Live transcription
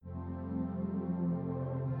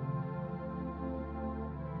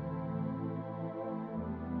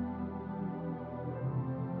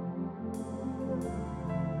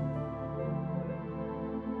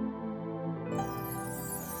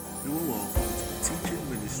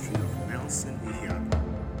ministry of Nelson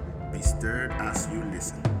Ihiaku. Be stirred as you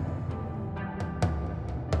listen.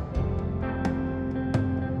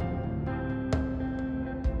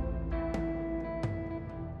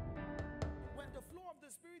 When the flow of the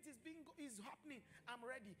Spirit is happening, I'm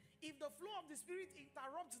ready. If the flow of the Spirit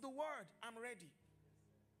interrupts the word, I'm ready.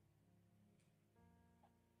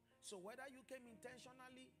 So whether you came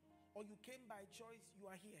intentionally or you came by choice, you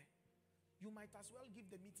are here. You might as well give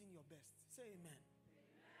the meeting your best. Say amen.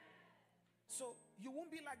 So you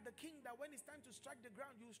won't be like the king that when it's time to strike the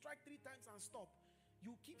ground, you strike 3 times and stop.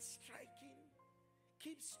 You keep striking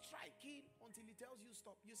until he tells you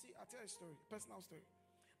stop. You see, I'll tell you a story, personal story.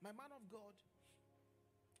 My man of God,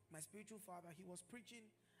 my spiritual father, he was preaching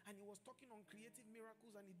and he was talking on creative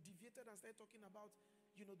miracles, and he deviated and started talking about,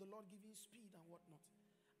 the Lord giving speed and whatnot.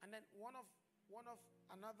 And then one of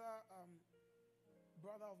another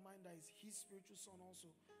brother of mine that is his spiritual son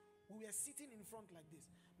also, we were sitting in front like this.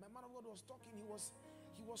 My man of God was talking. He was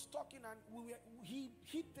talking, and he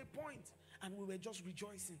hit the point, and we were just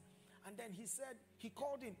rejoicing. And then he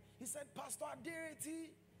called him. He said, Pastor Adereti,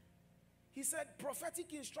 he said,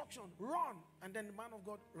 prophetic instruction, run. And then the man of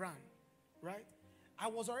God ran, right? I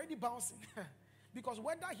was already bouncing because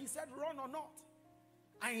whether he said run or not,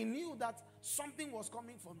 I knew that something was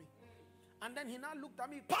coming for me. And then he now looked at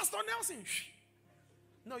me, Pastor Nelson.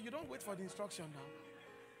 No, you don't wait for the instruction now.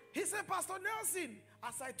 He said, Pastor Nelson.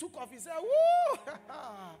 As I took off, he said, woo!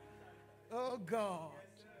 Oh, God.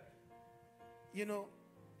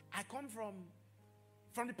 I come from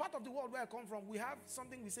the part of the world where I come from. We have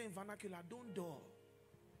something we say in vernacular, don't dull.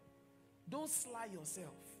 Don't sly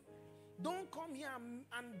yourself. Don't come here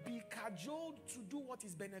and be cajoled to do what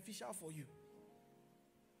is beneficial for you.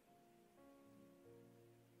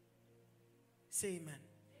 Say amen.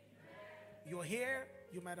 You're here,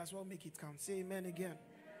 you might as well make it count. Say amen again.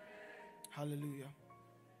 Hallelujah.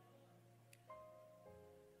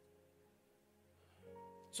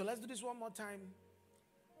 So let's do this one more time.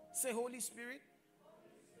 Say, Holy Spirit.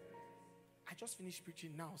 I just finished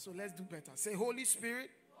preaching now, so let's do better. Say, Holy Spirit,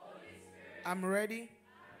 I'm ready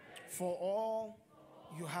for all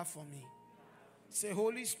you have for me. Say,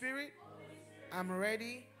 Holy Spirit, I'm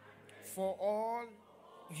ready for all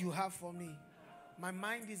you have for me. My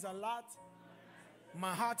mind is alert.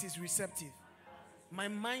 My heart is receptive. My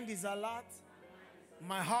mind is alert.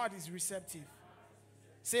 My heart is receptive.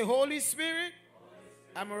 Say, Holy Spirit,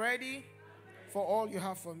 I'm ready for all you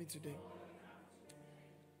have for me today.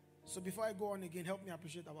 So before I go on again, help me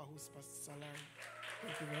appreciate our host, Pastor Salari.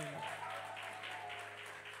 Thank you very much.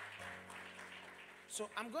 So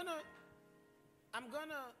I'm gonna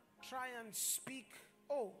try and speak.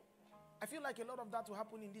 Oh, I feel like a lot of that will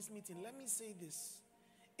happen in this meeting. Let me say this.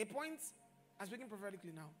 A point, I'm speaking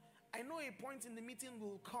prophetically now. I know a point in the meeting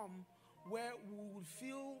will come where we will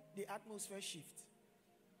feel the atmosphere shift.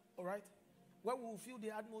 All right? Where we will feel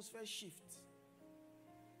the atmosphere shift.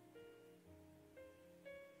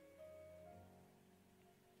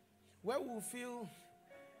 Where we will feel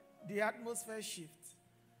the atmosphere shift.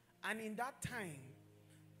 And in that time,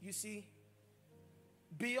 you see,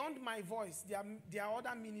 beyond my voice, there are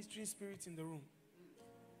other ministering spirits in the room.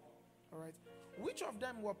 All right? Which of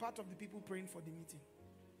them were part of the people praying for the meeting?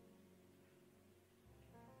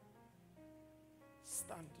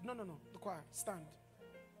 Stand. No. The choir. Stand.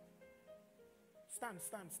 Stand.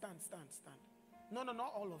 No,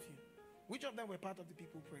 not all of you. Which of them were part of the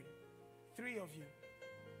people praying? 3 of you.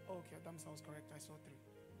 Okay, that sounds correct. I saw 3.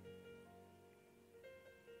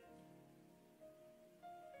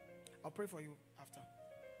 I'll pray for you after.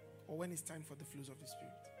 Or when it's time for the flows of the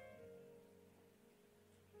Spirit.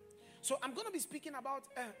 So I'm going to be speaking about,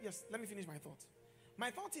 yes, let me finish my thought.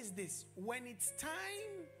 My thought is this. When it's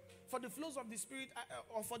time for the flows of the Spirit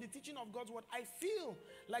or for the teaching of God's word, I feel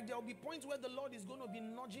like there will be points where the Lord is going to be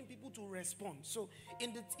nudging people to respond. So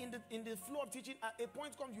in the flow of teaching, a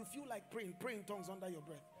point comes, you feel like praying in tongues under your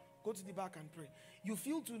breath. Go to the back and pray. You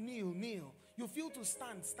feel to kneel. You feel to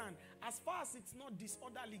stand. As far as it's not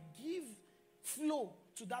disorderly, give flow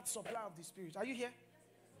to that supply of the Spirit. Are you here?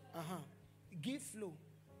 Give flow.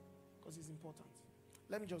 Because it's important.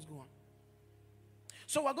 Let me just go on.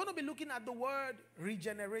 So we're going to be looking at the word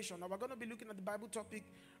regeneration. Now we're going to be looking at the Bible topic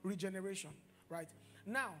regeneration. Right?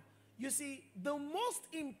 Now, you see, the most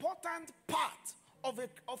important part of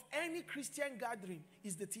any Christian gathering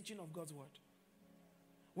is the teaching of God's word.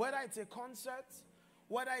 Whether it's a concert,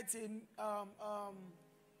 whether it's a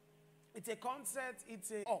concert, it's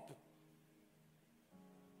a up.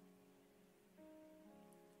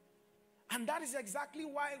 And that is exactly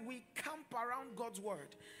why we camp around God's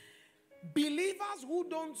word. Believers who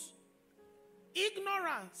don't,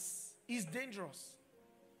 ignorance is dangerous.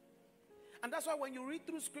 And that's why when you read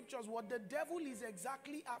through scriptures, what the devil is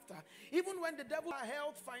exactly after, even when the devil has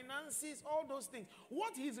health, finances, all those things,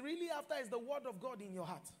 what he's really after is the word of God in your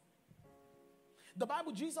heart. The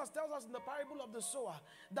Bible, Jesus tells us in the parable of the sower,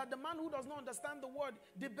 that the man who does not understand the word,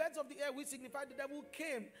 the birds of the air, which signify the devil,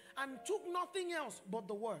 came and took nothing else but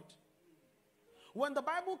the word. When the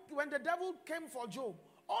devil came for Job,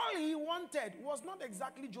 all he wanted was not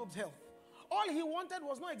exactly Job's health. All he wanted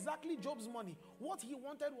was not exactly Job's money. What he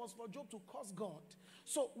wanted was for Job to curse God.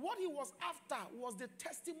 So what he was after was the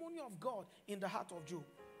testimony of God in the heart of Job.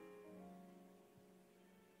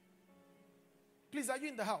 Please, are you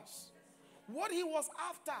in the house? What he was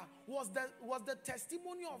after was the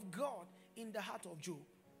testimony of God in the heart of Job.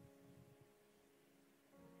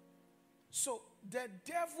 So the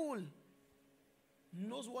devil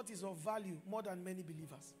knows what is of value more than many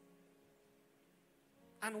believers.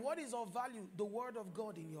 And what is of value? The word of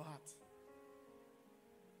God in your heart.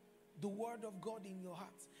 The word of God in your heart.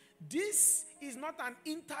 This is not an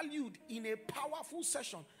interlude in a powerful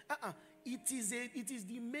session. It is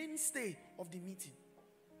the mainstay of the meeting.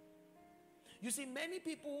 You see, many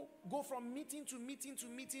people go from meeting to meeting to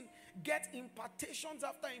meeting, get impartations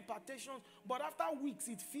after impartations, but after weeks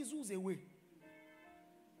it fizzles away.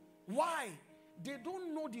 Why? They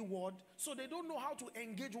don't know the word, so they don't know how to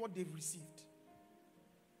engage what they've received.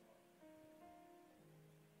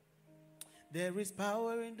 There is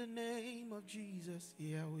power in the name of Jesus,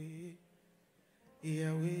 Yahweh,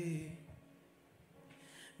 Yahweh.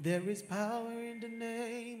 There is power in the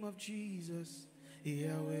name of Jesus,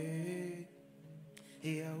 Yahweh,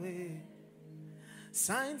 Yahweh.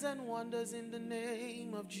 Signs and wonders in the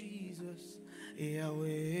name of Jesus,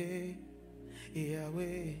 Yahweh,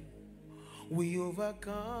 Yahweh. We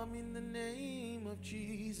overcome in the name of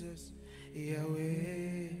Jesus,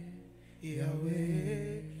 Yahweh,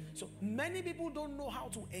 Yahweh. So many people don't know how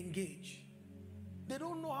to engage. They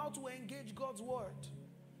don't know how to engage God's word.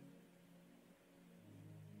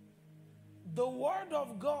 The word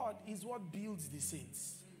of God is what builds the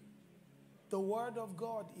saints. The word of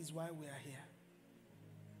God is why we are here.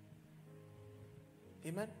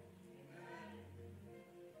 Amen?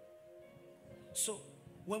 So,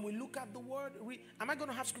 when we look at the word, am I going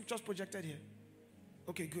to have scriptures projected here?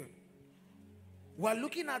 Okay, good. We're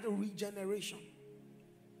looking at regeneration.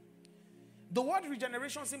 The word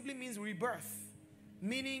regeneration simply means rebirth,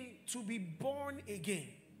 meaning to be born again.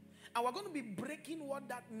 And we're going to be breaking what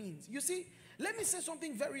that means. You see, let me say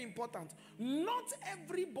something very important. Not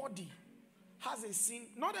everybody has a sin.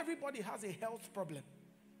 Not everybody has a health problem.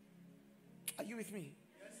 Are you with me?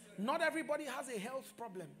 Yes, sir. Not everybody has a health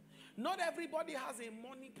problem. Not everybody has a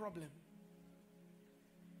money problem.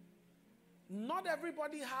 Not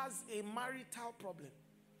everybody has a marital problem.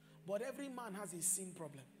 But every man has a sin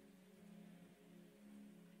problem.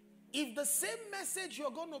 If the same message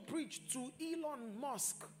you're going to preach to Elon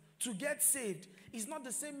Musk to get saved is not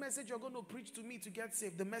the same message you're going to preach to me to get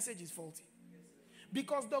saved, the message is faulty.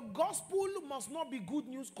 Because the gospel must not be good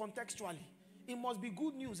news contextually. It must be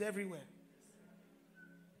good news everywhere.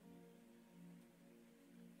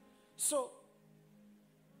 So,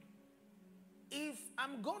 if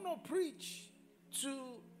I'm going to preach to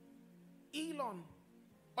Elon,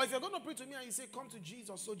 or if you're going to preach to me and you say, come to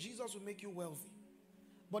Jesus, so Jesus will make you wealthy.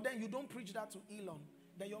 But then you don't preach that to Elon,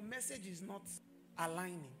 then your message is not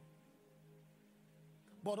aligning.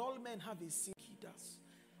 But all men have a sin. He does.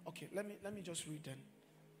 Okay, let me just read then.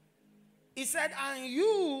 He said, and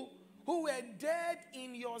you who were dead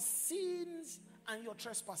in your sins and your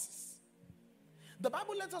trespasses. The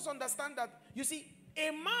Bible lets us understand that, you see,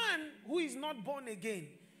 a man who is not born again,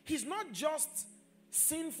 he's not just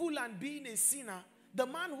sinful and being a sinner. The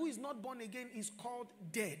man who is not born again is called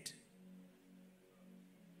dead.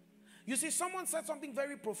 You see, someone said something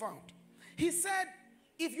very profound. He said,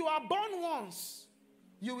 if you are born once,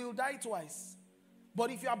 you will die twice. But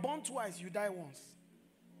if you are born twice, you die once.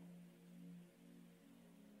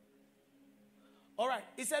 All right.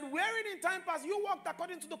 He said, wherein in time past you walked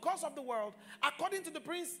according to the course of the world, according to the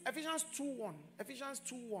prince, Ephesians 2:1. Ephesians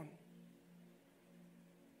 2:1.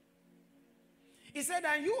 He said,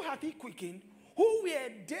 and you hath he quickened, who were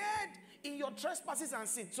dead in your trespasses and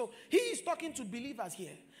sins. So he is talking to believers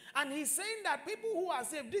here. And he's saying that people who are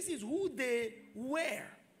saved, this is who they were.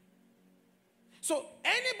 So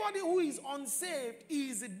anybody who is unsaved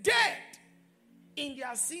is dead in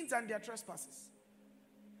their sins and their trespasses.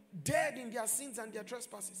 Dead in their sins and their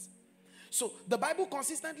trespasses. So the Bible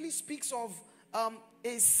consistently speaks of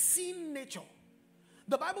a sin nature.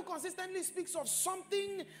 The Bible consistently speaks of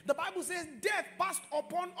something. The Bible says death passed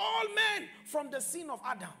upon all men from the sin of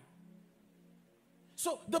Adam.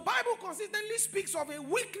 So the Bible consistently speaks of a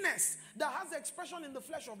weakness that has expression in the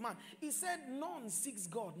flesh of man. He said none seeks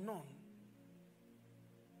God. None.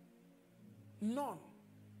 None.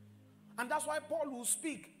 And that's why Paul will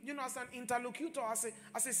speak, as an interlocutor,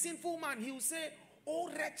 as a sinful man. He will say, "O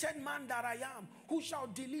wretched man that I am, who shall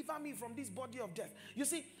deliver me from this body of death?" You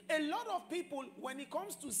see, a lot of people, when it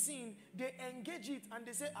comes to sin, they engage it and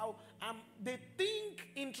they say, they think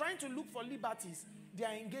in trying to look for liberties, they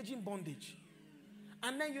are engaging bondage.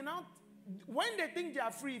 And then when they think they are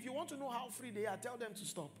free, if you want to know how free they are, tell them to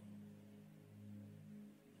stop.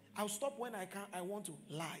 I'll stop when I want to.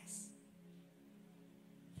 Lies.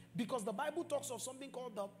 Because the Bible talks of something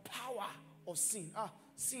called the power of sin.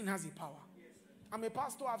 Sin has a power. I'm a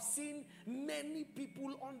pastor. I've seen many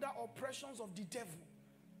people under oppressions of the devil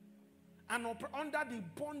and under the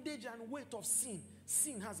bondage and weight of sin.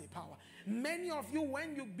 Sin has a power. Many of you,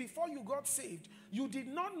 before you got saved, you did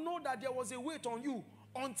not know that there was a weight on you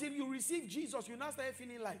until you received Jesus. You now started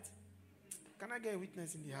feeling light. Can I get a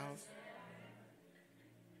witness in the house?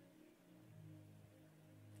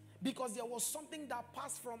 Because there was something that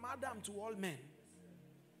passed from Adam to all men.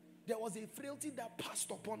 There was a frailty that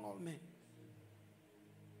passed upon all men.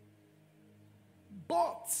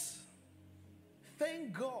 But,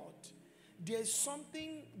 thank God, there's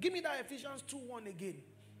something. Give me that Ephesians 2:1 again.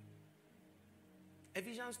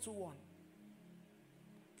 Ephesians 2:1.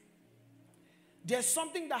 There's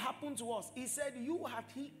something that happened to us. He said, "You have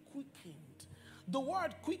he quickened." The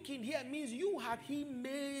word quickened here means you have he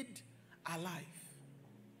made alive.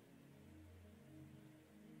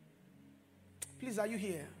 Please, are you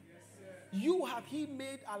here? Yes, you have he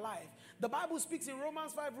made alive. The Bible speaks in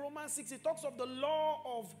Romans 5, Romans 6. It talks of the law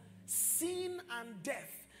of sin and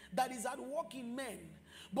death that is at work in men.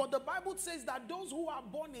 But the Bible says that those who are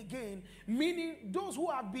born again, meaning those who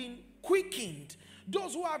have been quickened,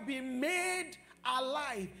 those who have been made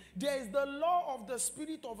alive, there is the law of the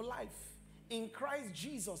Spirit of life in Christ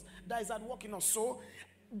Jesus that is at work in us. So,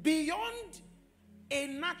 beyond a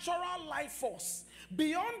natural life force,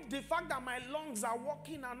 beyond the fact that my lungs are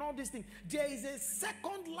working and all these things, there is a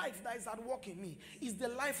second life that is at work in me. It's the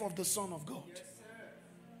life of the Son of God. Yes,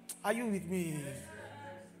 are you with me? Yes,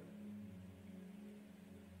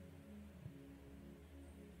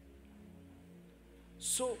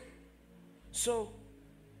 so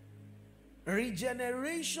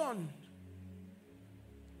regeneration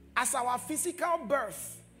as our physical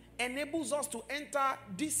birth enables us to enter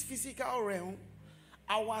this physical realm.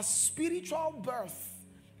 Our spiritual birth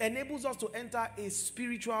enables us to enter a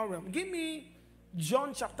spiritual realm. Give me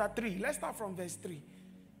John chapter 3. Let's start from verse 3.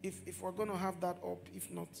 If we're going to have that up. If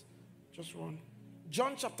not, just run.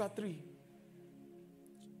 John chapter 3.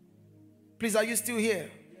 Please, are you still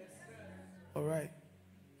here? Yes, sir. All right.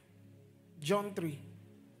 John 3.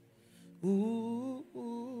 All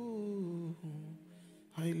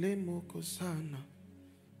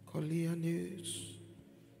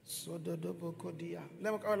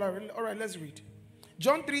right, let's read.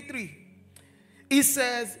 John 3:3. It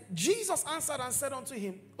says, Jesus answered and said unto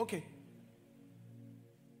him, okay.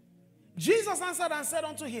 Jesus answered and said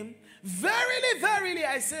unto him, "Verily, verily,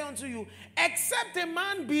 I say unto you, except a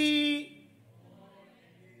man be..."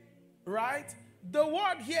 Right? The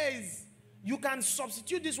word here is, you can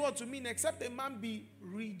substitute this word to mean except a man be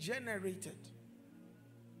regenerated.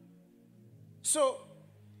 So,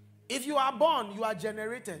 if you are born, you are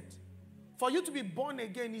generated. For you to be born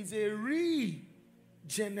again is a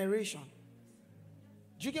regeneration.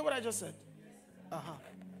 Do you get what I just said?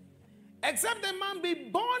 Except a man be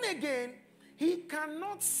born again, he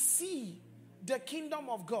cannot see the kingdom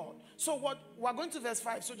of God. So we're going to verse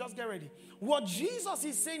 5, so just get ready. What Jesus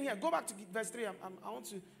is saying here, go back to verse 3. I want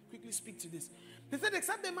to quickly speak to this. He said,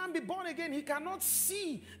 except a man be born again, he cannot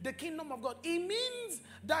see the kingdom of God. It means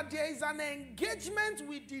that there is an engagement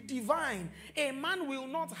with the divine a man will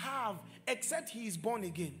not have except he is born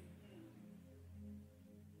again.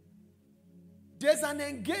 There's an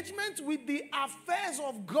engagement with the affairs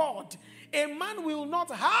of God a man will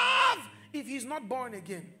not have if he's not born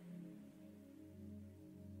again.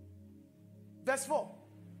 Verse 4.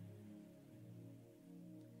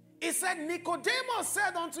 It said, Nicodemus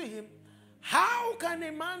said unto him, "How can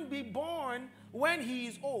a man be born when he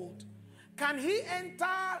is old? Can he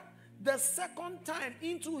enter the second time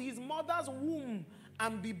into his mother's womb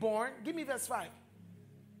and be born?" Give me verse 5.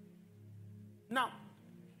 Now,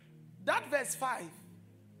 that verse 5,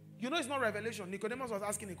 you know it's not revelation. Nicodemus was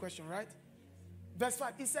asking a question, right? Verse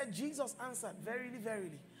 5, he said, Jesus answered, "Verily,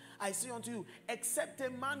 verily, I say unto you, except a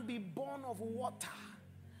man be born of water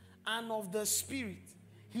and of the Spirit,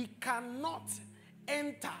 he cannot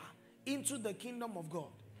enter into the kingdom of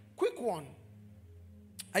God." Quick one.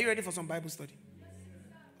 Are you ready for some Bible study?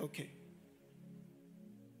 Okay.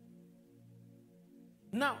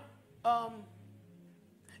 Now,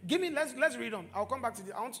 give me, let's read on. I'll come back to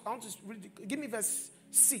the, I want to read, give me verse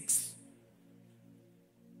 6.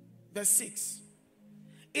 Verse 6.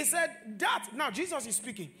 He said that, now Jesus is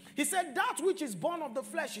speaking. He said that which is born of the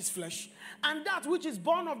flesh is flesh, and that which is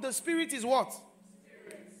born of the spirit is what?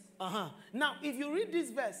 Now, if you read this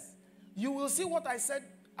verse, you will see what I said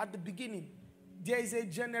at the beginning. There is a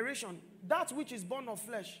generation. That which is born of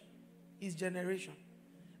flesh is generation.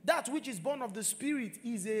 That which is born of the spirit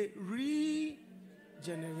is a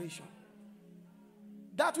regeneration.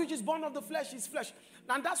 That which is born of the flesh is flesh.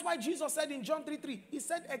 And that's why Jesus said in John 3:3, he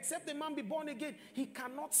said, except a man be born again, he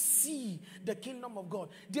cannot see the kingdom of God.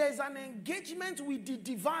 There is an engagement with the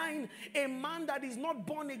divine. A man that is not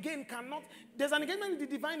born again cannot. There's an engagement with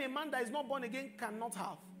the divine a man that is not born again cannot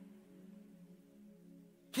have.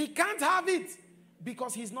 He can't have it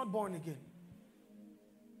because he's not born again.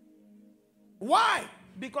 Why?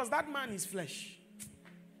 Because that man is flesh.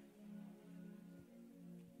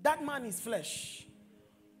 That man is flesh.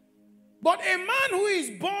 But a man who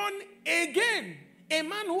is born again, a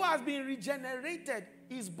man who has been regenerated,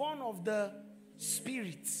 is born of the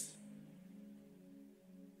Spirit.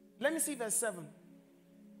 Let me see verse 7.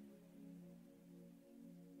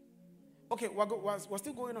 Okay, we're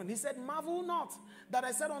still going on. He said, marvel not that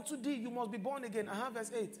I said unto thee, you must be born again.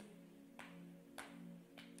 Verse 8.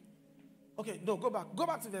 Okay, no, go back. Go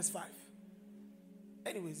back to verse 5.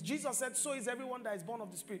 Anyways, Jesus said, so is everyone that is born of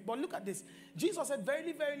the Spirit. But look at this. Jesus said,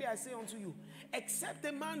 verily, verily, I say unto you, except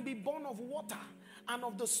a man be born of water and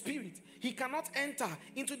of the Spirit, he cannot enter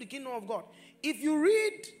into the kingdom of God. If you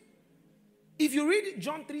read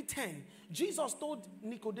John 3:10, Jesus told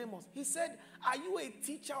Nicodemus, he said, are you a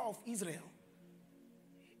teacher of Israel,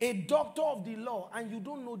 a doctor of the law, and you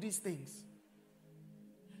don't know these things?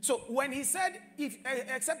 So when he said,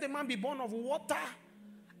 except a man be born of water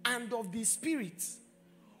and of the Spirit,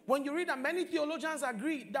 when you read that, many theologians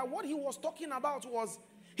agree that what he was talking about was,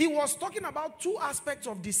 he was talking about two aspects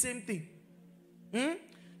of the same thing.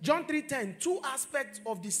 John 3:10, two aspects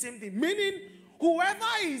of the same thing. Meaning, whoever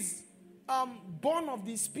is born of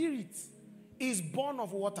the Spirit is born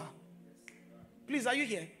of water. Please, are you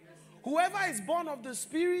here? Whoever is born of the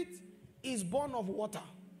Spirit is born of water.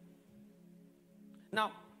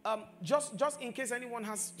 Now, just in case anyone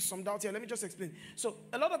has some doubt here, let me just explain. So,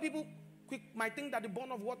 a lot of people might think that the born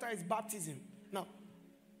of water is baptism. Now,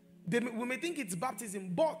 we may think it's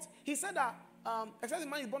baptism, but he said that except the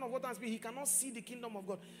man is born of water and spirit, he cannot see the kingdom of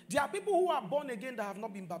God. There are people who are born again that have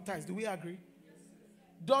not been baptized. Do we agree?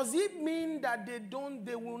 Does it mean that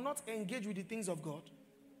they will not engage with the things of God?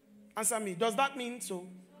 Answer me. Does that mean so?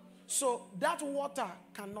 So that water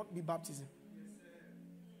cannot be baptism.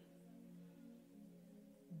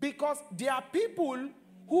 Because there are people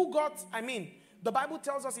who got, the Bible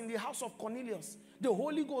tells us in the house of Cornelius, the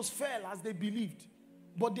Holy Ghost fell as they believed.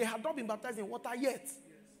 But they had not been baptized in water yet.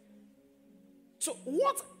 So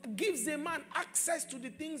what gives a man access to the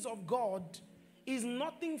things of God is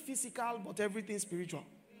nothing physical but everything spiritual.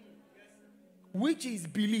 Which is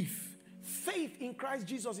belief. Faith in Christ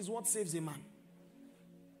Jesus is what saves a man.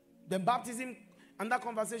 Then baptism and that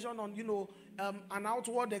conversation on, an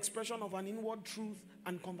outward expression of an inward truth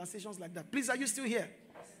and conversations like that. Please, are you still here?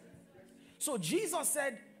 So Jesus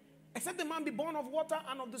said, except the man be born of water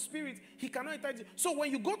and of the Spirit, he cannot enter. So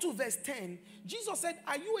when you go to verse 10, Jesus said,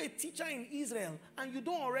 are you a teacher in Israel and you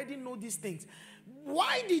don't already know these things?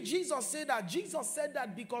 Why did Jesus say that? Jesus said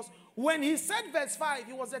that because when he said verse 5,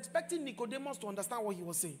 he was expecting Nicodemus to understand what he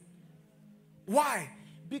was saying. Why?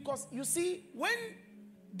 Because you see, when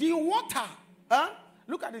the water,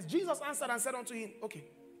 look at this, Jesus answered and said unto him, okay.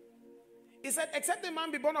 He said, except a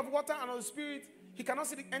man be born of water and of the Spirit, he cannot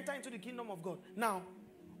enter into the kingdom of God. Now,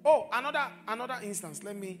 another instance.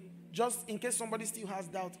 Let me, just in case somebody still has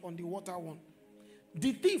doubt on the water one.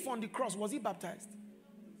 The thief on the cross, was he baptized?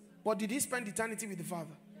 But did he spend eternity with the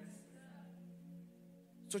Father?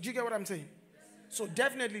 So do you get what I'm saying? So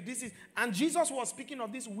definitely this is, and Jesus was speaking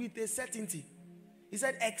of this with a certainty. He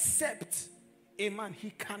said, except a man,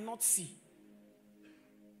 he cannot see.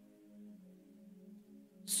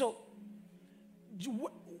 So,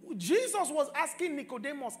 Jesus was asking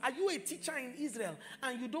Nicodemus, are you a teacher in Israel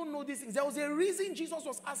and you don't know these things? There was a reason Jesus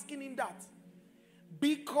was asking him that.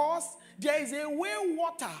 Because there is a way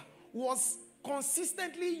water was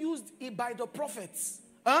consistently used by the prophets.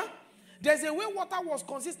 There's a way water was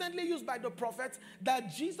consistently used by the prophets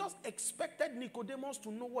that Jesus expected Nicodemus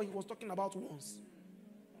to know what he was talking about once.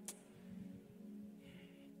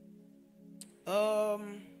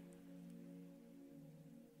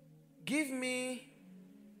 Give me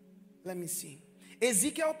Let me see.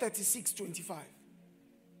 Ezekiel 36:25.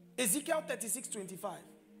 Ezekiel 36:25.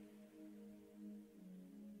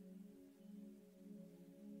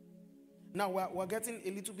 Now we're getting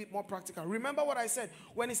a little bit more practical. Remember what I said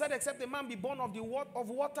when he said, "Except a man be born of the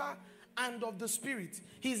water and of the Spirit."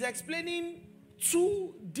 He's explaining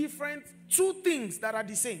two things that are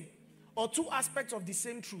the same, or two aspects of the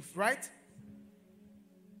same truth, right?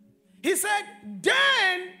 He said,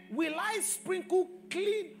 "Then will I sprinkle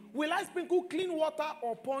clean water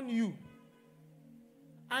upon you,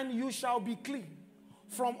 and you shall be clean.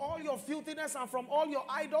 From all your filthiness and from all your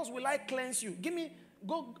idols will I cleanse you."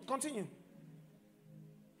 Continue.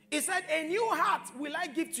 He said, "A new heart will I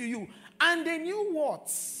give to you, and a new what?"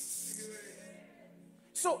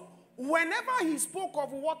 So, whenever he spoke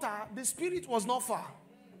of water, the Spirit was not far.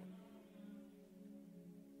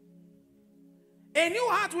 "A new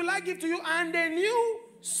heart will I give to you, and a new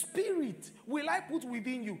spirit will I put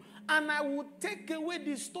within you. And I will take away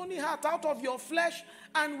the stony heart out of your flesh,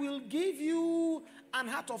 and will give you an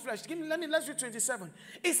heart of flesh." Let's read 27.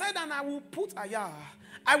 He said, "And I will put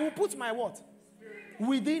my what?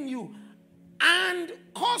 Within you, and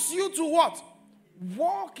cause you to what?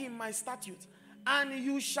 Walk in my statutes, and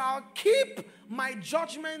you shall keep my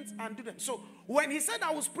judgments and do them." So when he said,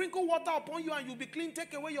 "I will sprinkle water upon you and you'll be clean,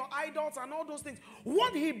 take away your idols and all those things,"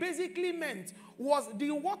 what he basically meant was the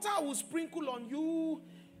water will sprinkle on you,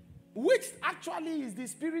 which actually is the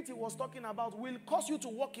Spirit he was talking about, will cause you to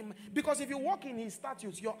walk in. Because if you walk in his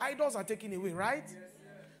statutes, your idols are taken away, right? Yes,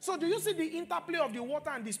 so do you see the interplay of the water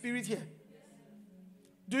and the Spirit here?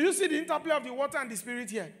 Do you see the interplay of the water and the Spirit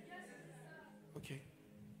here? Okay.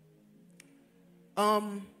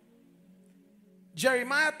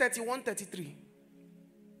 Jeremiah 31:33.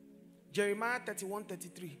 Jeremiah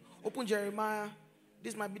 31:33. Open Jeremiah.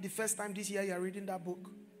 This might be the first time this year you are reading that book.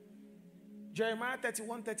 Jeremiah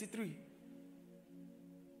 31:33.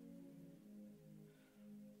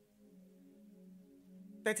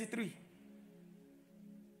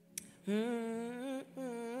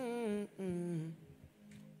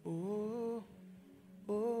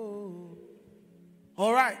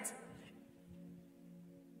 All right.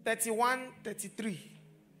 31:33.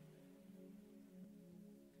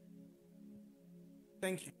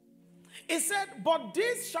 Thank you. It said, "But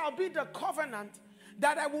this shall be the covenant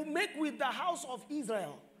that I will make with the house of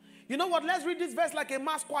Israel." You know what? Let's read this verse like a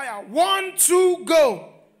mass choir. 1, 2,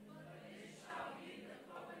 go.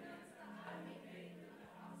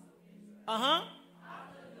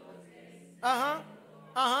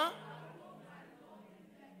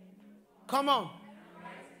 Come on.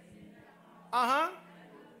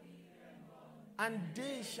 "And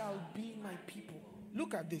they shall be my people."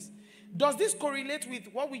 Look at this. Does this correlate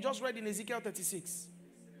with what we just read in Ezekiel 36?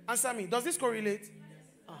 Answer me. Does this correlate?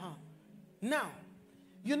 Now,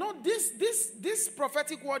 you know this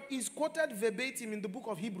prophetic word is quoted verbatim in the book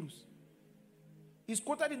of Hebrews. He's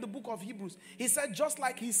quoted in the book of Hebrews. He said, just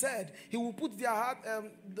like he said, he will put their heart,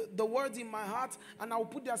 the words in my heart, and I will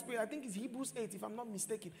put their spirit. I think it's Hebrews 8, if I'm not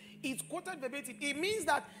mistaken. It's quoted verbatim. It means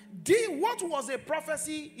that what was a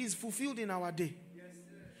prophecy is fulfilled in our day. Yes,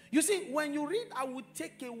 you see, when you read, "I will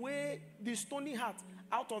take away the stony heart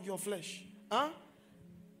out of your flesh, and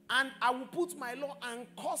I will put my law and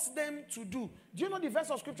cause them to do." Do you know the verse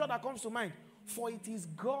of scripture that comes to mind? "For it is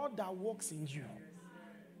God that works in you,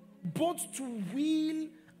 both to will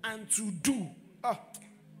and to do."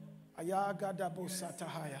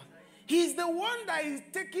 He's the one that is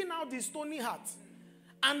taking out the stony heart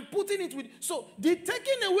and putting it with. So the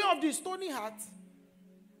taking away of the stony heart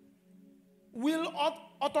will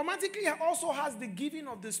automatically also has the giving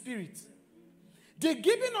of the Spirit. The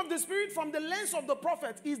giving of the Spirit from the lens of the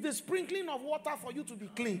prophet is the sprinkling of water for you to be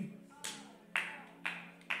clean.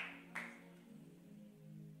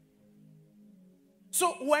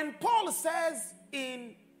 So when Paul says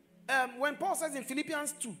in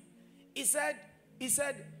Philippians 2, he said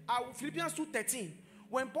Philippians 2:13.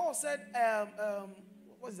 When Paul said,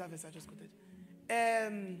 what is that verse I just quoted?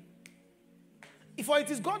 "For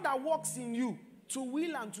it is God that works in you to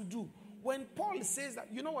will and to do." When Paul says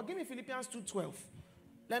that, you know what? Give me Philippians 2:12.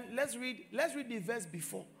 Let's read the verse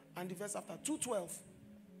before and the verse after. 2:12.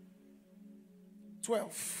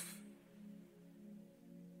 12.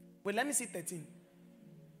 Wait, let me see 13.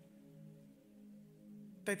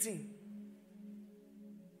 13.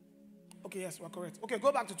 Okay, yes, we're correct. Okay,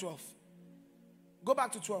 go back to 12. Go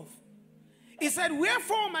back to 12. He said,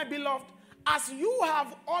 "Wherefore, my beloved, as you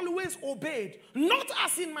have always obeyed, not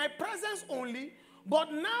as in my presence only,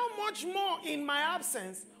 but now much more in my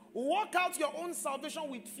absence, work out your own salvation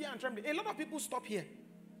with fear and trembling." A lot of people stop here.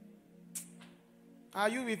 Are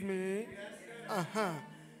you with me? Yes,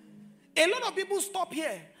 A lot of people stop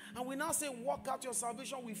here and we now say, walk out your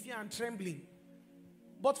salvation with fear and trembling.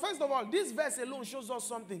 But first of all, this verse alone shows us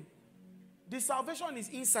something. The salvation is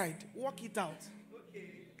inside. Walk it out.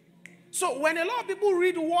 So when a lot of people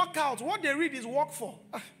read walk out, what they read is walk for.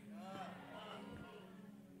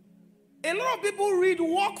 A lot of people read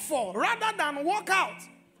walk for rather than walk out.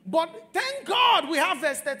 But thank God we have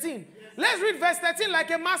verse 13. Let's read verse 13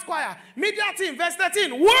 like a mass choir. Media team, verse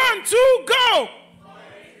 13. 1, 2, go!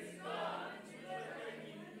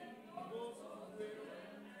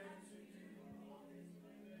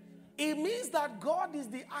 It means that God is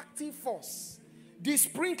the active force, the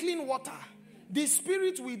sprinkling water, the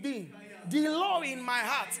spirit within, the law in my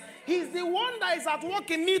heart. He's the one that is at work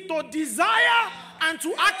in me to desire and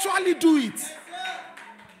to actually do it.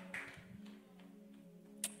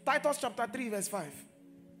 Titus chapter 3 verse 5.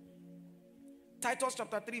 Titus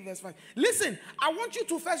chapter 3 verse 5. Listen, I want you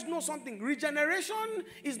to first know something. Regeneration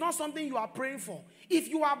is not something you are praying for. If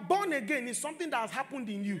you are born again, it's something that has happened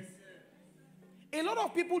in you. A lot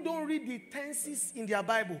of people don't read the tenses in their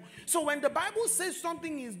Bible. So when the Bible says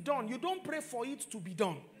something is done, you don't pray for it to be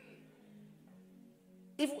done.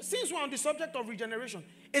 Since we're on the subject of regeneration,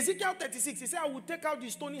 Ezekiel 36, he said, I will take out the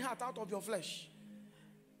stony heart out of your flesh.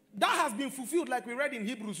 That has been fulfilled like we read in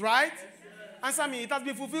Hebrews, right? Yes, answer me, it has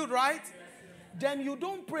been fulfilled, right? Yes, then you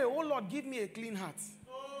don't pray, oh Lord, give me a clean heart.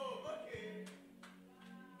 Oh, okay.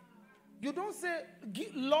 You don't say,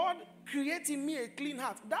 Lord, create in me a clean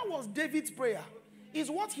heart. That was David's prayer. Is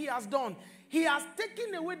what he has done. He has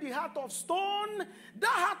taken away the heart of stone. That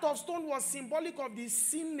heart of stone was symbolic of the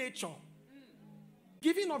sin nature.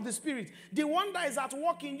 Giving of the spirit. The one that is at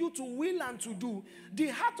work in you to will and to do. The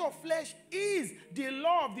heart of flesh is the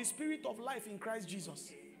law of the spirit of life in Christ Jesus.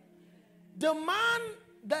 The man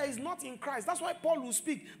that is not in Christ, that's why Paul will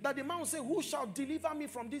speak, that the man will say, who shall deliver me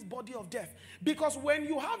from this body of death? Because when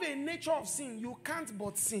you have a nature of sin, you can't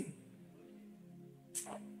but sin.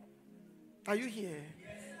 Are you here?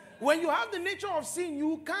 Yes. When you have the nature of sin,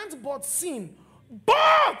 you can't but sin.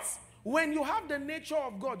 But when you have the nature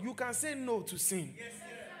of God, you can say no to sin. Yes,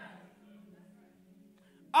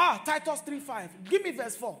 Titus 3:5. Give me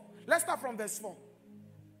verse 4. Let's start from verse 4.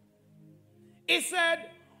 It said,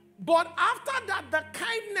 but after that, the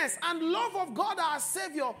kindness and love of God our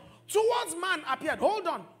Savior towards man appeared. Hold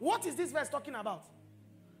on. What is this verse talking about?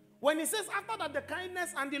 When it says, after that, the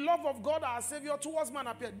kindness and the love of God our Savior towards man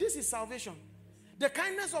appeared, this is salvation. The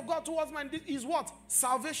kindness of God towards man is what?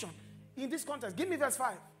 Salvation. In this context, give me verse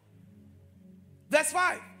 5. Verse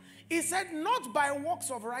 5. It said, not by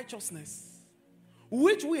works of righteousness,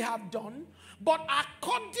 which we have done, but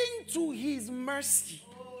according to his mercy.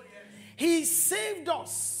 He saved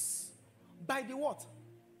us by the what?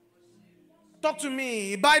 Talk to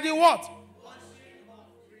me. By the what?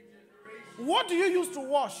 What do you use to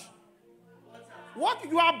wash? What?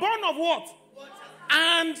 You are born of what?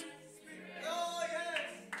 And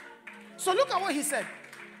so look at what he said.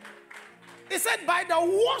 He said by the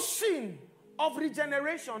washing of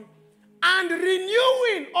regeneration and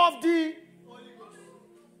renewing of the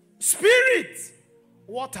spirit.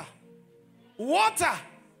 Water. Water.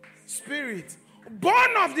 Spirit.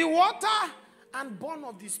 Born of the water and born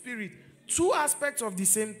of the spirit. Two aspects of the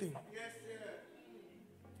same thing.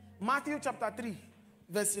 Matthew chapter 3,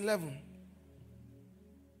 verse 11.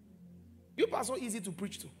 You are so easy to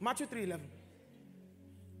preach to. Matthew 3:11.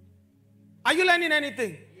 Are you learning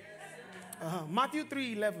anything? Yes. Matthew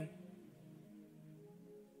 3:11.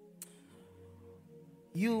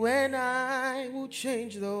 You and I will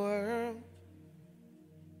change the world.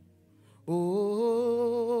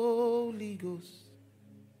 Holy Ghost,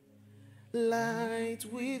 light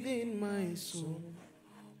within my soul.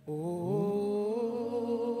 Holy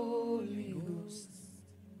Ghost,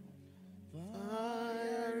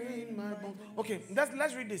 fire in my bones. Okay,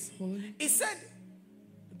 let's read this. He said,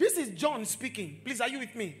 this is John speaking. Please, are you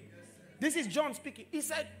with me? This is John speaking. He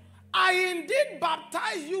said, I indeed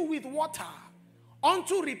baptize you with water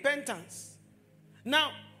unto repentance.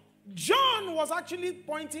 Now, John was actually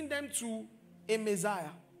pointing them to a Messiah.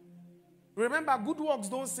 Remember, good works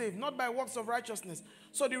don't save, not by works of righteousness.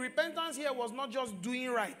 So the repentance here was not just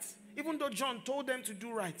doing right. Even though John told them to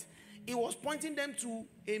do right, he was pointing them to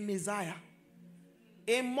a Messiah.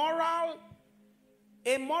 A moral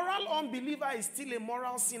unbeliever is still a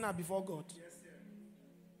moral sinner before God.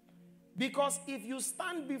 Because if you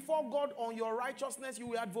stand before God on your righteousness, you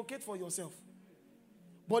will advocate for yourself.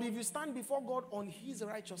 But if you stand before God on his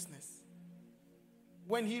righteousness,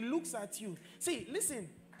 when he looks at you, see, listen,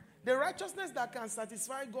 the righteousness that can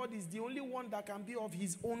satisfy God is the only one that can be of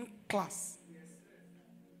his own class.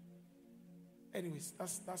 Anyways,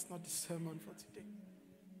 that's not the sermon for today.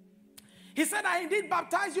 He said, I indeed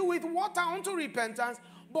baptize you with water unto repentance,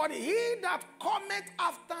 but he that cometh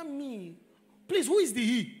after me. Please, who is the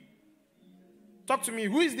he? Talk to me.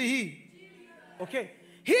 Who is the he? Okay.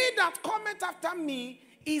 He that cometh after me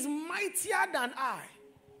is mightier than I,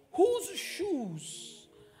 whose shoes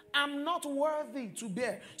I'm not worthy to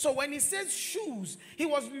bear. So when he says shoes, he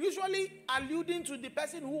was usually alluding to the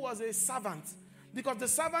person who was a servant. Because the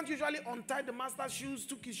servant usually untied the master's shoes,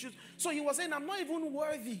 took his shoes. So he was saying, I'm not even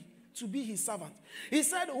worthy to be his servant. He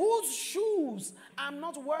said, whose shoes I'm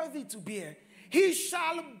not worthy to bear. He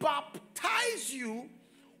shall baptize you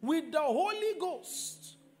with the Holy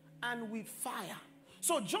Ghost and with fire.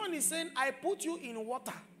 So John is saying, I put you in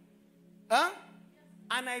water. Huh?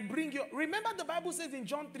 And I bring you. Remember the Bible says in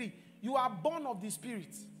John 3, you are born of the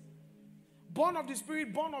Spirit. Born of the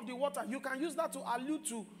Spirit, born of the water. You can use that to allude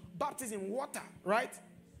to baptism, water, right?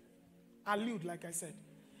 Allude, like I said.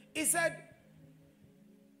 He said,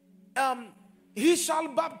 he shall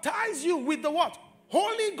baptize you with the what?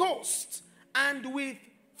 Holy Ghost and with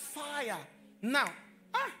fire. Now,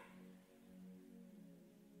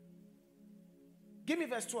 give me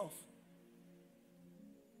verse 12.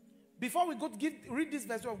 Before we read this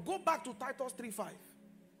verse 12, go back to Titus 3:5.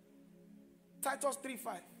 Titus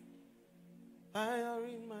 3:5. Fire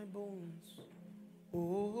in my bones,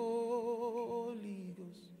 Holy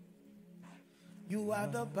Ghost. You are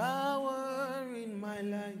the power in my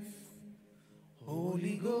life,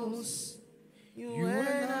 Holy Ghost. You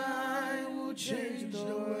and I will change the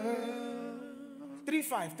world.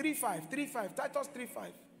 3:5. Titus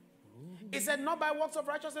 3:5. He said, not by works of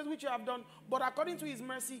righteousness which you have done, but according to his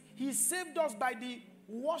mercy, he saved us by the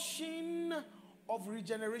washing of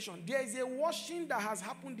regeneration. There is a washing that has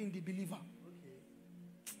happened in the believer. Okay.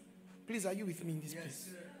 Please, are you with me in this place?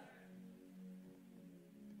 Sir.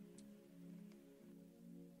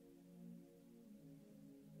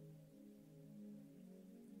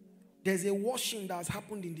 There's a washing that has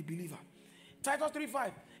happened in the believer. Titus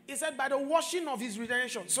 3:5. He said, by the washing of his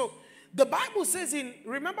regeneration. So, the Bible says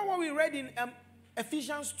remember what we read in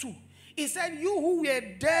Ephesians 2. It said, you who were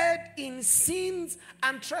dead in sins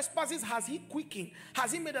and trespasses has he quickened,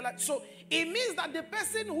 has he made alive. So it means that the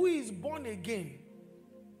person who is born again,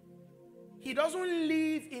 he doesn't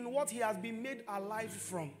live in what he has been made alive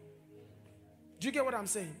from. Do you get what I'm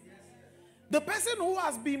saying? The person who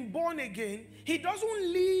has been born again, he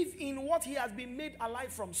doesn't live in what he has been made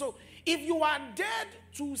alive from. So if you are dead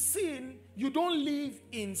to sin, you don't live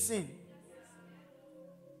in sin.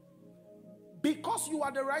 Because you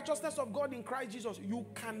are the righteousness of God in Christ Jesus, you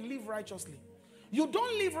can live righteously. You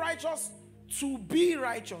don't live righteous to be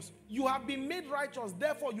righteous. You have been made righteous,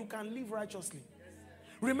 therefore you can live righteously.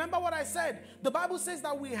 Remember what I said. The Bible says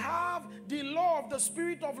that we have the law of the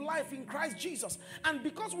Spirit of life in Christ Jesus. And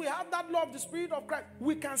because we have that law of the Spirit of Christ,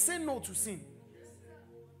 we can say no to sin.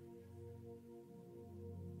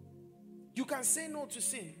 You can say no to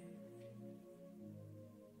sin.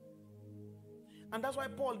 And that's why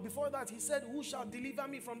Paul, before that, he said, who shall deliver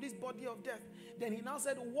me from this body of death? Then he now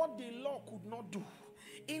said, what the law could not do,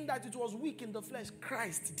 in that it was weak in the flesh,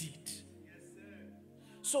 Christ did. Yes, sir.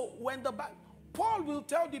 So when Paul will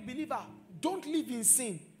tell the believer, don't live in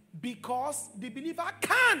sin, because the believer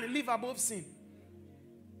can live above sin.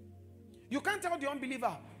 You can't tell the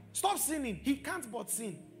unbeliever, stop sinning. He can't but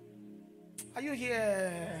sin. Are you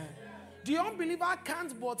here? The unbeliever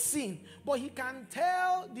can't but sin, but he can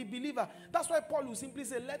tell the believer. That's why Paul will simply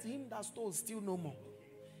say, let him that stole steal no more.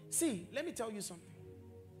 See, let me tell you something.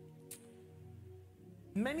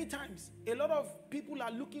 Many times, a lot of people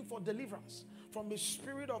are looking for deliverance from the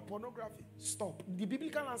spirit of pornography. Stop. The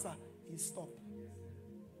biblical answer is stop.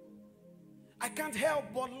 I can't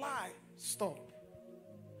help but lie. Stop.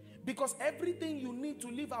 Because everything you need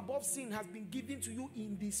to live above sin has been given to you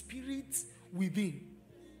in the spirit within.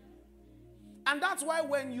 And that's why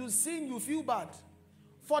when you sin, you feel bad.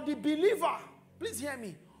 For the believer, please hear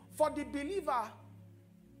me. For the believer,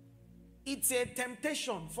 it's a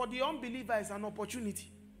temptation. For the unbeliever, it's an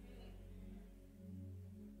opportunity.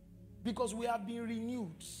 Because we have been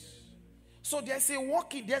renewed. So there's a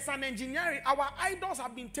working, there's an engineering. Our idols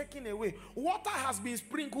have been taken away. Water has been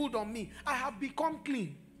sprinkled on me. I have become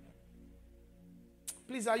clean.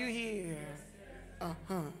 Please, are you here?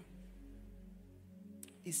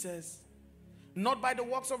 He says, not by the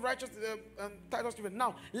works of righteousness. Titus 3.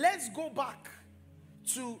 Now, let's go back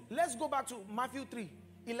to Matthew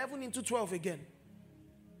 3:11 into 12 again.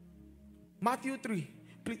 Matthew 3.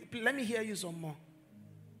 Please, let me hear you some more.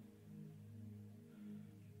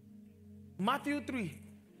 Matthew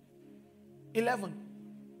 3:11.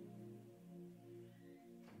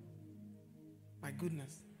 My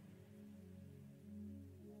goodness.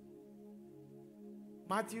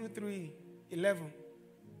 Matthew 3:11.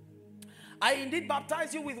 I indeed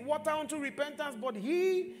baptize you with water unto repentance, but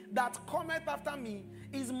he that cometh after me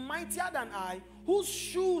is mightier than I, whose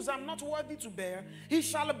shoes I'm not worthy to bear. He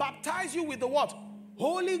shall baptize you with the what?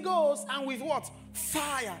 Holy Ghost, and with what?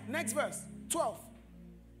 Fire. Next verse, 12.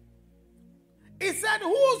 It said,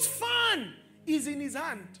 whose fan is in his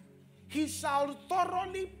hand? He shall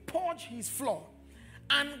thoroughly purge his floor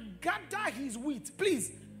and gather his wheat.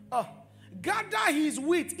 Please, gather his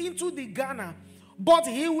wheat into the garner, but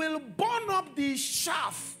he will burn up the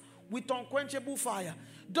chaff with unquenchable fire.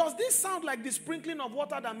 Does this sound like the sprinkling of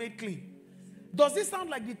water that made clean? Does this sound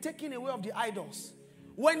like the taking away of the idols?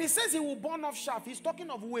 When he says he will burn off chaff, he's talking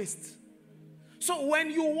of waste. So when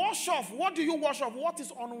you wash off, what do you wash off? What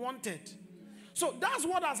is unwanted? So that's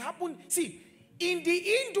what has happened. See, in the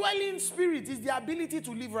indwelling spirit is the ability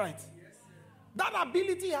to live right. That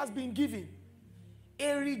ability has been given.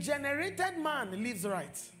 A regenerated man lives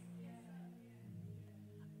right.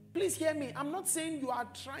 Please hear me. I'm not saying you are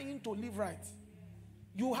trying to live right.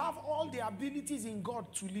 You have all the abilities in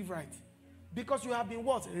God to live right. Because you have been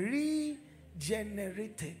what?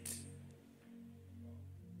 Regenerated.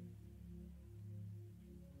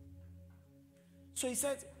 So he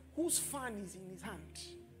said, whose fan is in his hand?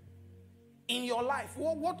 In your life.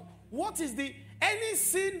 What is the... Any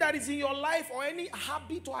sin that is in your life or any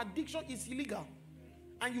habit or addiction is illegal.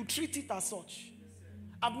 And you treat it as such.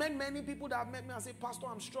 I've met many people that have met me and say, Pastor,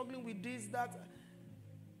 I'm struggling with this, that.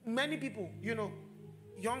 Many people,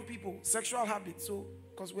 young people, sexual habits. So,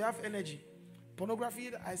 because we have energy.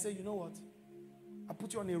 Pornography, I say, you know what? I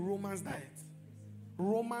put you on a Romans diet.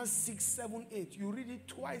 Romans 6, 7, 8. You read it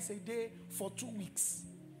twice a day for 2 weeks.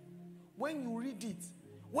 When you read it,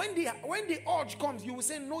 when the urge comes, you will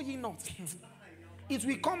say, no, ye not. It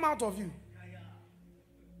will come out of you.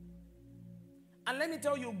 And let me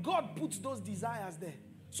tell you, God puts those desires there.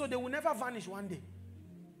 So they will never vanish one day.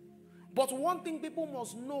 But one thing people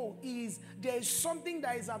must know is there is something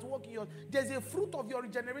that is at work in your... There's a fruit of your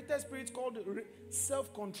regenerated spirit called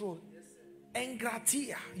self-control.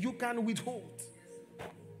 Engratia. You can withhold.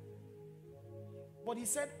 But he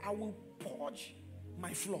said, I will purge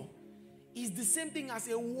my floor. It's the same thing as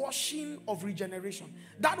a washing of regeneration.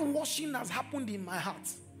 That washing has happened in my heart.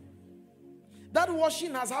 That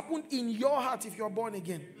washing has happened in your heart if you're born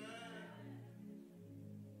again.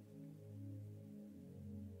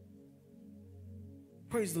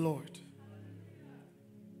 Praise the Lord.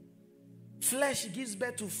 Flesh gives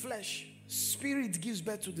birth to flesh. Spirit gives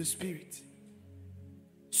birth to the spirit.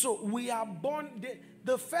 So we are born.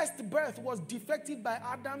 The first birth was defected by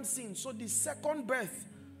Adam's sin. So the second birth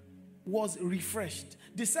was refreshed.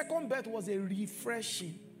 The second birth was a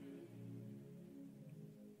refreshing.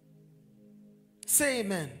 Say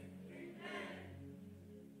amen.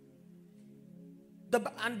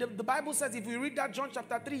 The Bible says, if we read that John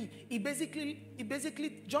chapter 3, it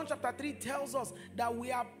basically John chapter 3 tells us that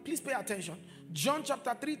we are, please pay attention. John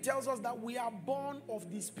chapter 3 tells us that we are born of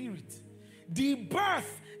the Spirit. The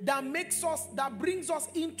birth that brings us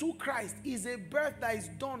into Christ is a birth that is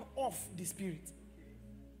done of the Spirit.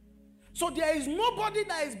 So there is nobody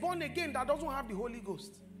that is born again that doesn't have the Holy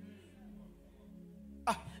Ghost.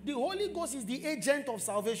 The Holy Ghost is the agent of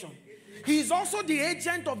salvation. He is also the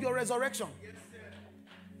agent of your resurrection.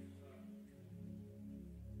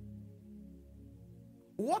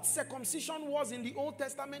 What circumcision was in the Old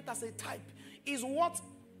Testament as a type is what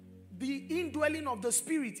the indwelling of the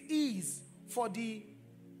Spirit is for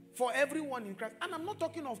everyone in Christ. And I'm not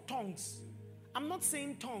talking of tongues. I'm not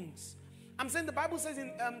saying tongues. I'm saying the Bible says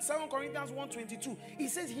in 2 Corinthians 1:22, it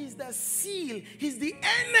says he's the seal, he's the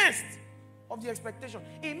earnest of the expectation.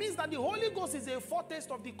 It means that the Holy Ghost is a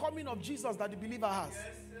foretaste of the coming of Jesus that the believer has.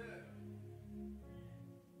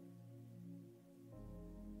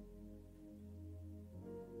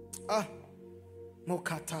 Yes,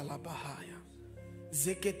 Mokatala Bahaya.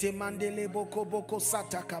 Zekete mandele boko boko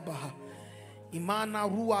satakabaha. Imana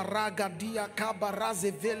rua raga dia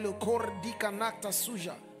kabaraze velo kordika nakta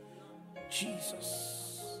suja. Jesus.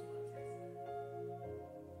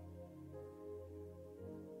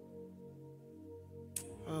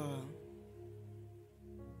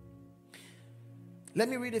 Let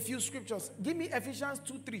me read a few scriptures. Give me Ephesians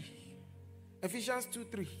 2:3. Ephesians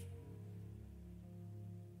 2:3.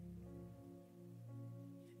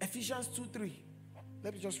 Ephesians 2:3.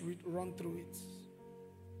 Let me just run through it.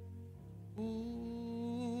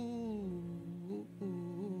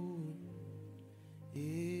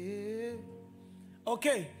 Yeah.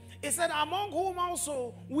 Okay. It said, among whom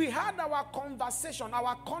also we had our conversation,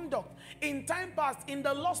 our conduct in time past in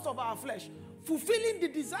the lust of our flesh, fulfilling the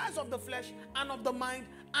desires of the flesh and of the mind,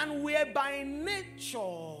 And we are by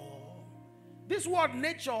nature. This word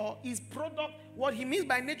nature is product. What he means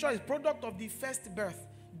by nature is product of the first birth,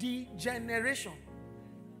 the generation.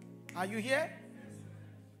 Are you here?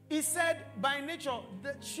 He said by nature,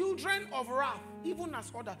 the children of wrath, even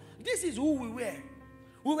as other. This is who we were.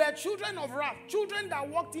 We were children of wrath, children that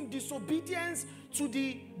walked in disobedience to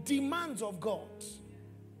the demands of God.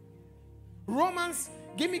 Romans,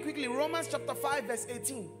 give me quickly, Romans chapter 5 verse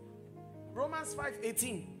 18. Romans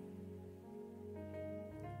 5:18.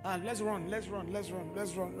 Let's run.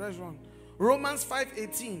 Romans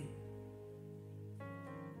 5:18.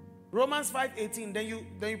 Romans 5:18.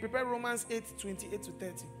 Then you prepare Romans 8:28 to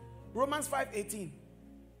 30. Romans 5:18.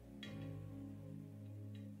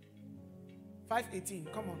 5:18.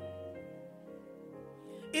 Come on.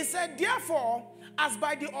 It said, therefore, as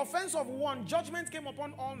by the offense of one, judgment came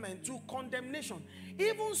upon all men to condemnation,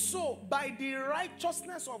 even so by the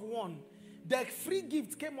righteousness of one, the free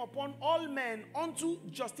gift came upon all men unto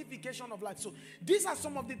justification of life. So these are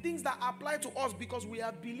some of the things that apply to us because we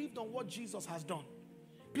have believed on what Jesus has done.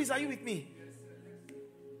 Please, are you with me?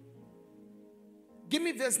 Give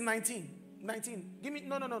me verse 19. Give me,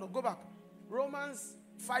 no. Go back. Romans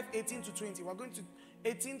 5:18 to 20. We're going to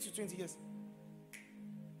 18 to 20, yes.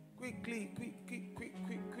 Quick.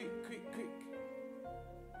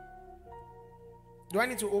 Do I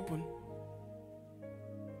need to open?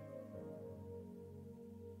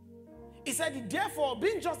 He said, therefore,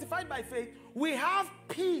 being justified by faith, we have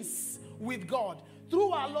peace with God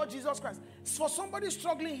through our Lord Jesus Christ. For somebody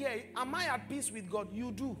struggling here, am I at peace with God?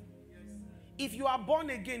 You do. If you are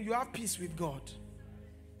born again, you have peace with God.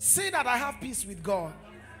 Say that I have peace with God.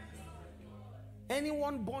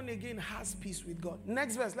 Anyone born again has peace with God.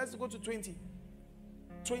 Next verse, let's go to 20.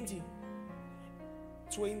 20.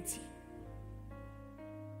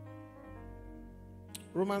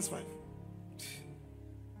 Romans 5.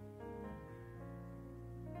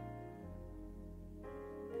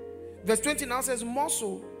 Verse 20 now says, more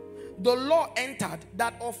so, the law entered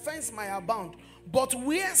that offense might abound. But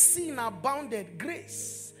where sin abounded,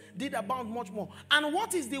 grace did abound much more. And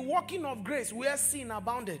what is the working of grace where sin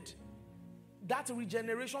abounded? That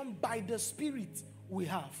regeneration by the Spirit we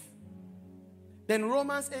have. Then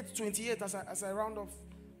Romans 8:28, as I round off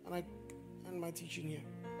and I end my teaching here.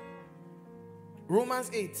 Romans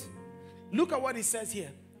 8. Look at what it says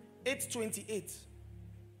here. 8:28.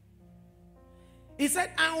 He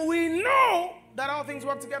said, and we know that all things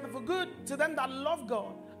work together for good to them that love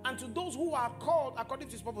God and to those who are called according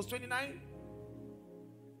to his purpose. 29.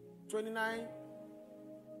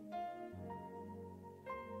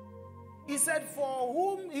 He said, for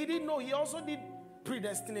whom he did know, he also did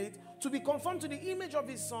predestinate to be conformed to the image of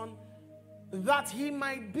his Son, that he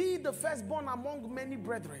might be the firstborn among many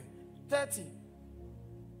brethren. 30.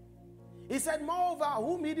 He said, moreover,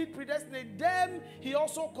 whom he did predestinate, them he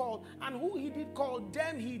also called. And who he did call,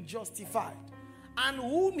 them he justified. And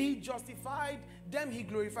whom he justified, them he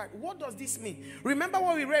glorified. What does this mean? Remember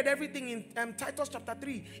when we read everything in Titus chapter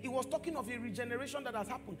 3? It was talking of a regeneration that has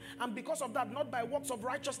happened. And because of that, not by works of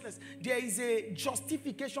righteousness, there is a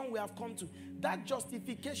justification we have come to. That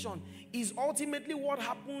justification is ultimately what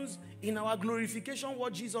happens in our glorification,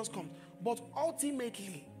 what Jesus comes. But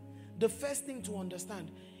ultimately, the first thing to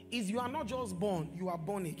understand is you are not just born, you are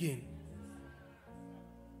born again.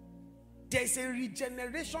 There's a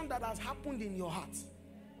regeneration that has happened in your heart.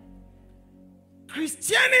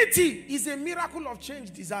 Christianity is a miracle of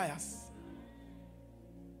changed desires.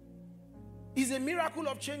 Is a miracle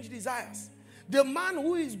of changed desires. The man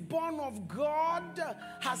who is born of God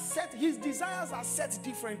has set, his desires are set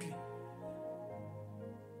differently.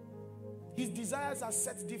 His desires are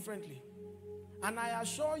set differently. And I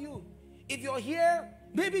assure you, if you're here,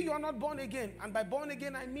 maybe you are not born again. And by born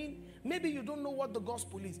again, I mean, maybe you don't know what the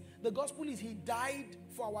gospel is. The gospel is he died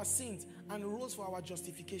for our sins and rose for our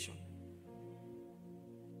justification.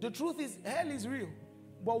 The truth is, hell is real.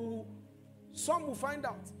 But some will find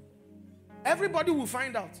out. Everybody will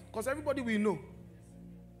find out. Because everybody will know.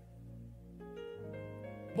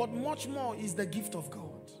 But much more is the gift of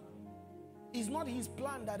God. It's not his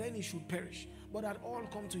plan that any should perish, but that all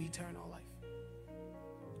come to eternal life.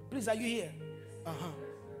 Please, are you here?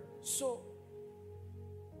 So,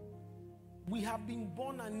 we have been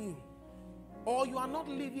born anew. Or you are not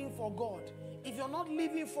living for God. If you're not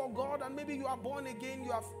living for God and maybe you are born again,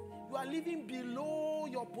 you are living below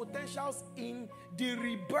your potentials in the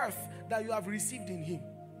rebirth that you have received in him.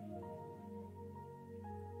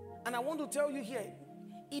 And I want to tell you here,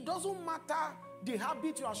 it doesn't matter the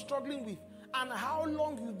habit you are struggling with and how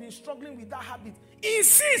long you've been struggling with that habit.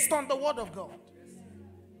 Insist on the word of God.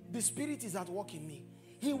 The Spirit is at work in me.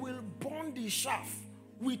 He will burn the chaff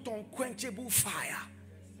with unquenchable fire.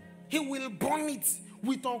 He will burn it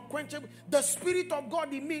with unquenchable. The Spirit of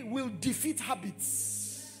God in me will defeat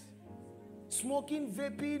habits. Smoking,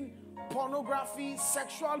 vaping, pornography,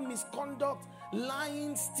 sexual misconduct,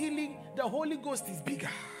 lying, stealing. The Holy Ghost is bigger.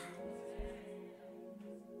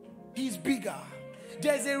 He's bigger.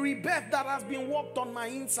 There's a rebirth that has been worked on my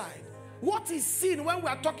inside. What is sin when we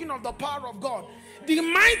are talking of the power of God? The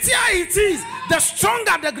mightier it is, the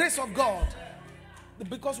stronger the grace of God.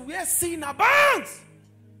 Because where sin abounds,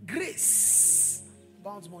 grace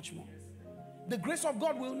abounds much more. The grace of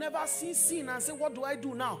God will never see sin and say, what do I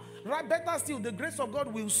do now? Right, better still, the grace of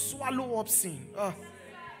God will swallow up sin.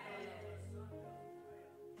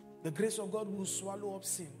 The grace of God will swallow up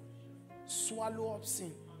sin. Swallow up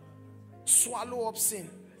sin. Swallow up sin.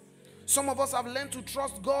 Some of us have learned to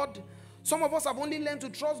trust God. Some of us have only learned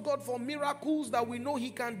to trust God for miracles that we know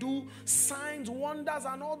He can do, signs, wonders,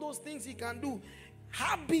 and all those things He can do.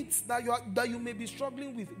 Habits that you may be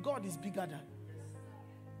struggling with, God is bigger than.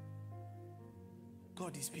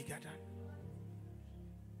 God is bigger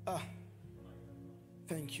than.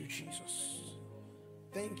 Thank you, Jesus.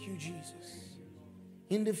 Thank you, Jesus.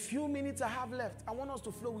 In the few minutes I have left, I want us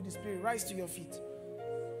to flow with the Spirit. Rise to your feet.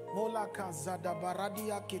 Molaka zada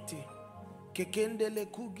baradia kete. Kekendele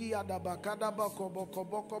kugi adabakada bako boko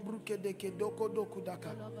boko bruke deke doko doku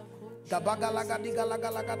daka. Dabagalaga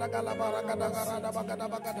digalaga dagala baragada garada bagada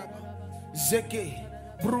bagada. Zeke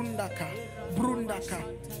brundaka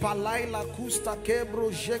palaila kusta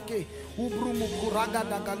kebro jeke ubrumu kuraga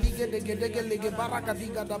dagalige dege lege baraka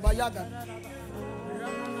diga dabayaga.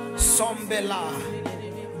 Sombela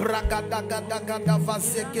Bragada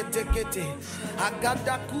vazekete kete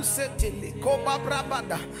agada kusetele koba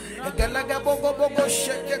brabada egalaga bogo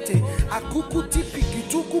shekete akukuti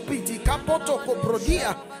pikituku piti kapoto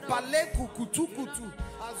koprodia pale kukutukutu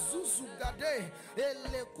azuzu gade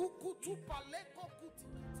ele kukutu pale kokuti.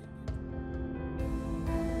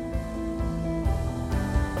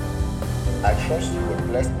 I trust you were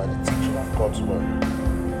blessed by the teaching of God's word.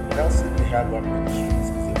 Nelson Behavior Ministries is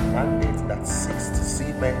a mandate that seeks to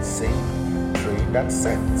see men saved, trained, and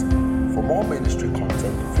sent. For more ministry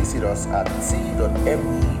content, visit us at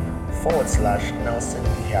t.me/Nelson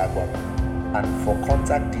Behavior. And for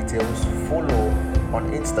contact details, follow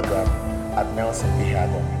on Instagram at Nelson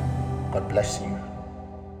Behavior. God bless you.